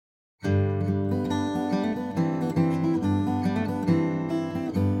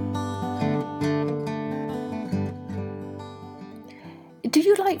Do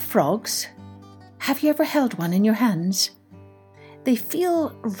you like frogs? Have you ever held one in your hands? They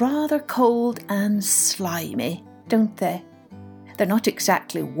feel rather cold and slimy, don't they? They're not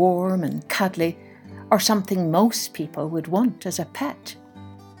exactly warm and cuddly, or something most people would want as a pet.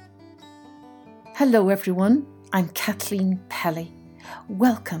 Hello everyone, I'm Kathleen Pelly.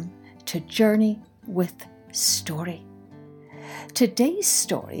 Welcome to Journey with Story. Today's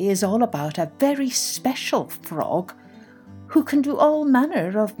story is all about a very special frog who can do all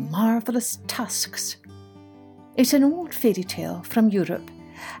manner of marvellous tasks. It's an old fairy tale from Europe,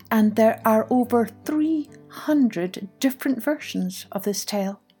 and there are over 300 different versions of this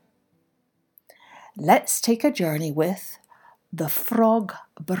tale. Let's take a journey with The Frog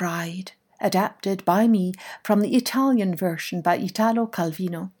Bride, adapted by me from the Italian version by Italo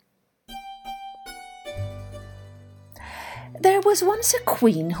Calvino. There was once a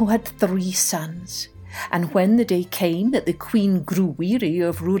queen who had 3 sons, and when the day came that the queen grew weary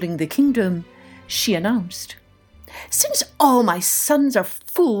of ruling the kingdom, she announced, "Since all my sons are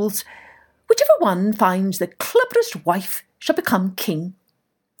fools, whichever one finds the cleverest wife shall become king.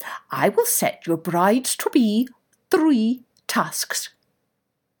 I will set your brides-to-be 3 tasks.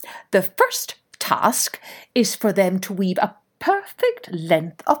 The first task is for them to weave a perfect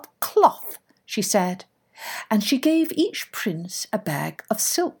length of cloth," she said, and she gave each prince a bag of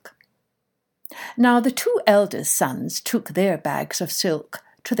silk. Now the 2 eldest sons took their bags of silk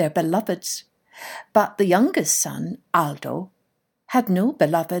to their beloveds, but the youngest son, Aldo, had no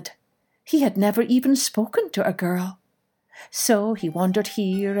beloved. He had never even spoken to a girl. So he wandered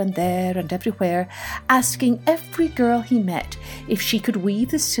here and there and everywhere, asking every girl he met if she could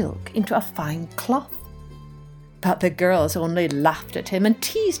weave the silk into a fine cloth. But the girls only laughed at him and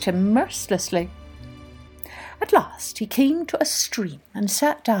teased him mercilessly. At last he came to a stream and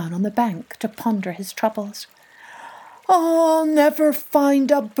sat down on the bank to ponder his troubles. "I'll never find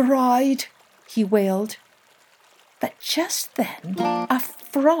a bride," he wailed. But just then a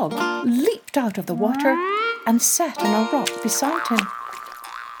frog leaped out of the water and sat on a rock beside him.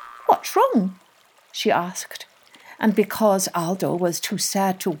 "What's wrong?" she asked, and because Aldo was too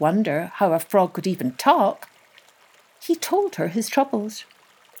sad to wonder how a frog could even talk, he told her his troubles.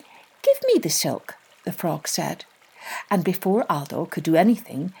 "Give me the silk," the frog said, and before Aldo could do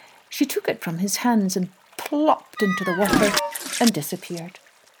anything, she took it from his hands and plopped into the water and disappeared.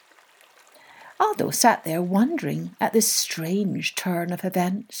 Aldo sat there wondering at this strange turn of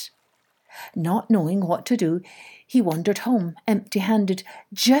events. Not knowing what to do, he wandered home empty-handed,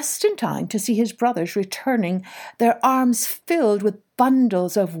 just in time to see his brothers returning, their arms filled with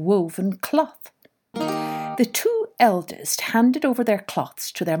bundles of woven cloth. The 2 eldest handed over their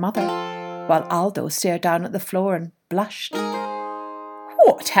cloths to their mother, while Aldo stared down at the floor and blushed.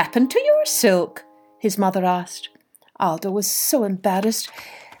 "What happened to your silk?" his mother asked. Aldo was so embarrassed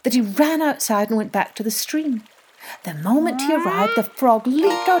that he ran outside and went back to the stream. The moment he arrived, the frog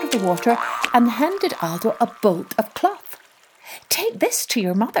leaped out of the water and handed Aldo a bolt of cloth. "Take this to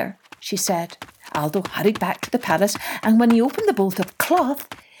your mother," she said. Aldo hurried back to the palace, and when he opened the bolt of cloth,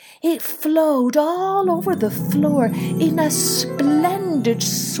 it flowed all over the floor in a splendid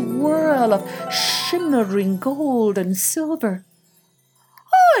swirl of shimmering gold and silver.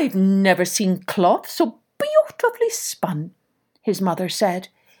 "I've never seen cloth so beautifully spun," his mother said.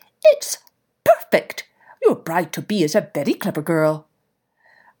 "It's perfect. Your bride-to-be is a very clever girl."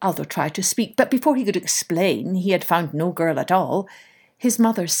 Aldo tried to speak, but before he could explain he had found no girl at all. His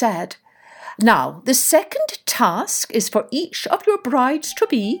mother said, "Now, the second task is for each of your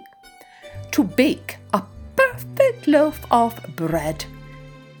brides-to-be to bake a perfect loaf of bread."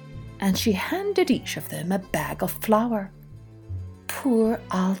 And she handed each of them a bag of flour. Poor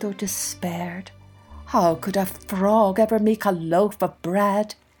Aldo despaired. How could a frog ever make a loaf of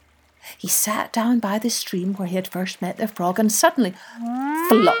bread? He sat down by the stream where he had first met the frog, and suddenly,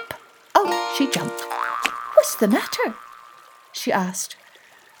 flop, out she jumped. "What's the matter?" she asked.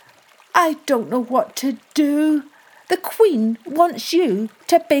 "I don't know what to do. The queen wants you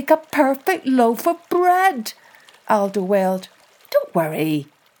to bake a perfect loaf of bread," Aldo wailed. "Don't worry,"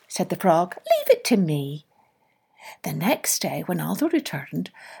 said the frog. "Leave it to me." The next day, when Aldo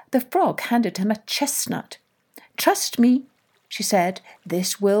returned, the frog handed him a chestnut. "Trust me," she said,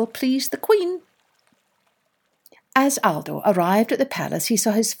 "this will please the queen." As Aldo arrived at the palace, he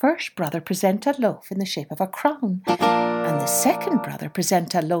saw his first brother present a loaf in the shape of a crown, and the second brother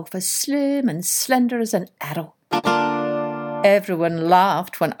present a loaf as slim and slender as an arrow. Everyone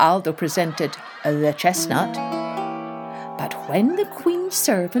laughed when Aldo presented the chestnut, but when the queen's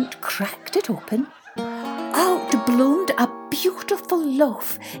servant cracked it open, out bloomed a beautiful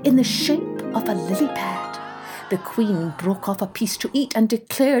loaf in the shape of a lily pad. the queen broke off a piece to eat and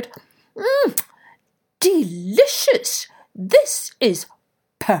declared, "Delicious! This is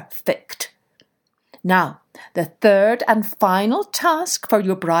perfect. Now, the third and final task for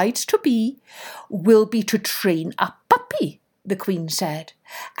your brides-to-be will be to train a puppy," the queen said.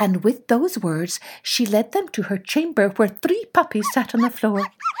 And with those words, she led them to her chamber where 3 puppies sat on the floor.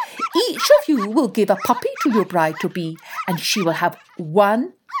 "Each of you will give a puppy to your bride-to-be, and she will have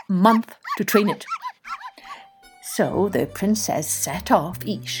 1 month to train it." So the princess set off,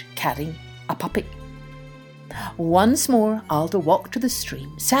 each carrying a puppy. Once more, Aldo walked to the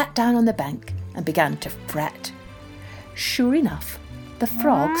stream, sat down on the bank, and began to fret. Sure enough, the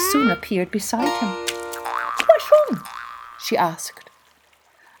frog soon appeared beside him. "What's wrong?" she asked.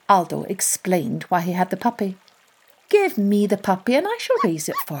 Aldo explained why he had the puppy. "Give me the puppy and I shall raise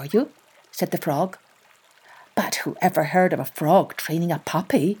it for you," said the frog. But who ever heard of a frog training a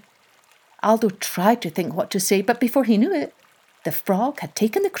puppy? Aldo tried to think what to say, but before he knew it, the frog had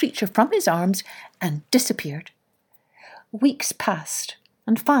taken the creature from his arms and disappeared. Weeks passed,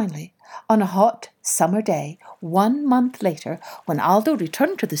 and finally, on a hot summer day, 1 month later, when Aldo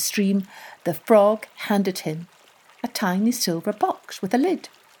returned to the stream, the frog handed him a tiny silver box with a lid.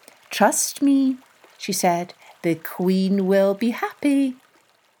 "Trust me," she said, "the queen will be happy."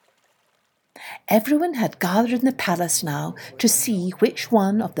 Everyone had gathered in the palace now to see which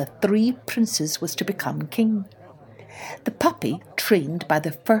one of the 3 princes was to become king. The puppy, trained by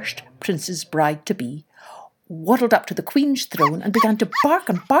the first prince's bride-to-be, waddled up to the queen's throne and began to bark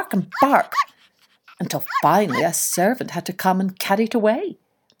and bark and bark, until finally a servant had to come and carry it away.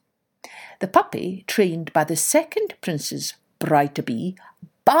 The puppy, trained by the second prince's bride-to-be,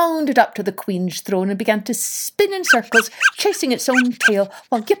 bounded up to the queen's throne and began to spin in circles, chasing its own tail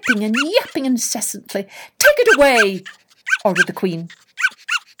while yipping and yapping incessantly. "Take it away!" ordered the queen.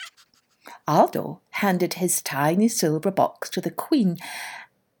 Aldo handed his tiny silver box to the queen,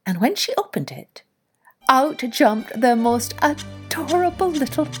 and when she opened it, out jumped the most adorable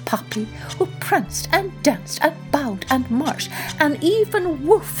little puppy, who pranced and danced and bowed and marched and even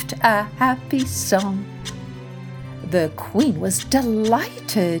woofed a happy song. The queen was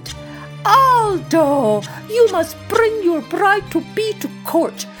delighted. "Aldo, you must bring your bride-to-be to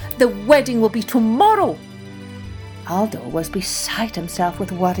court. The wedding will be tomorrow." Aldo was beside himself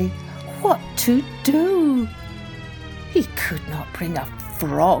with worry. What to do? He could not bring a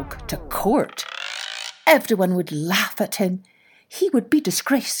frog to court. Everyone would laugh at him. He would be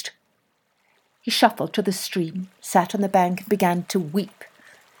disgraced. He shuffled to the stream, sat on the bank and began to weep.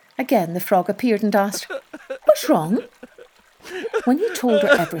 Again the frog appeared and asked, "What's wrong?" When he told her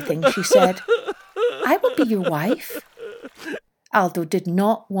everything, she said, "I will be your wife." Aldo did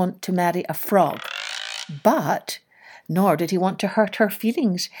not want to marry a frog, but nor did he want to hurt her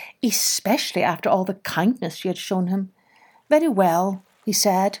feelings, especially after all the kindness she had shown him. "Very well," he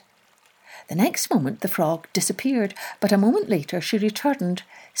said. The next moment the frog disappeared, but a moment later she returned,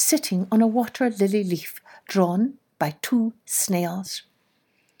 sitting on a water lily leaf drawn by 2 snails.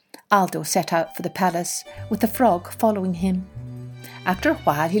 Aldo set out for the palace, with the frog following him. After a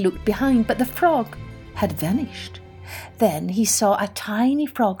while he looked behind, but the frog had vanished. Then he saw a tiny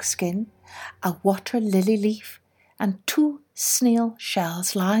frog skin, a water lily leaf, and 2 snail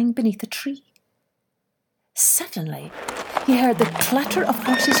shells lying beneath a tree. Suddenly he heard the clatter of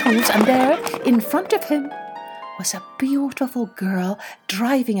horses' hoofs, and there, in front of him, was a beautiful girl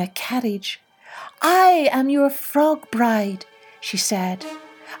driving a carriage. "I am your frog bride," she said.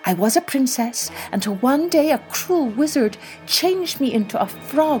 "I was a princess until one day a cruel wizard changed me into a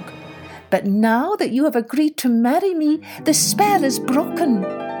frog. But now that you have agreed to marry me, the spell is broken."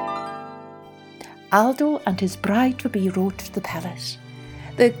 Aldo and his bride-to-be rode to the palace.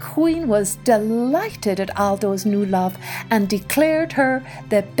 The queen was delighted at Aldo's new love and declared her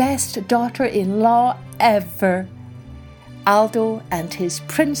the best daughter-in-law ever. Aldo and his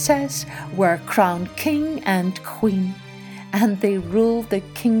princess were crowned king and queen, and they ruled the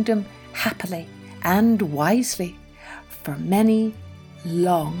kingdom happily and wisely for many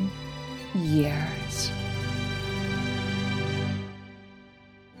long years.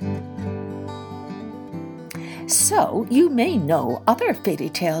 So, you may know other fairy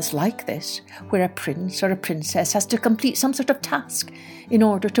tales like this, where a prince or a princess has to complete some sort of task in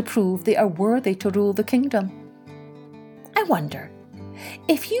order to prove they are worthy to rule the kingdom. I wonder,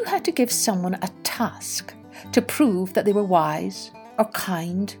 if you had to give someone a task to prove that they were wise, or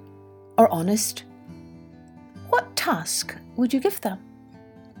kind, or honest, what task would you give them?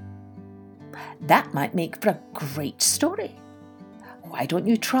 That might make for a great story. Why don't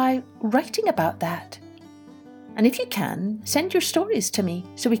you try writing about that? And if you can, send your stories to me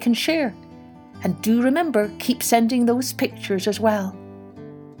so we can share. And do remember, keep sending those pictures as well.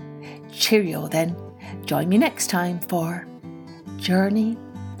 Cheerio then. Join me next time for Journey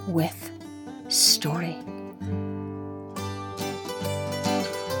with Story.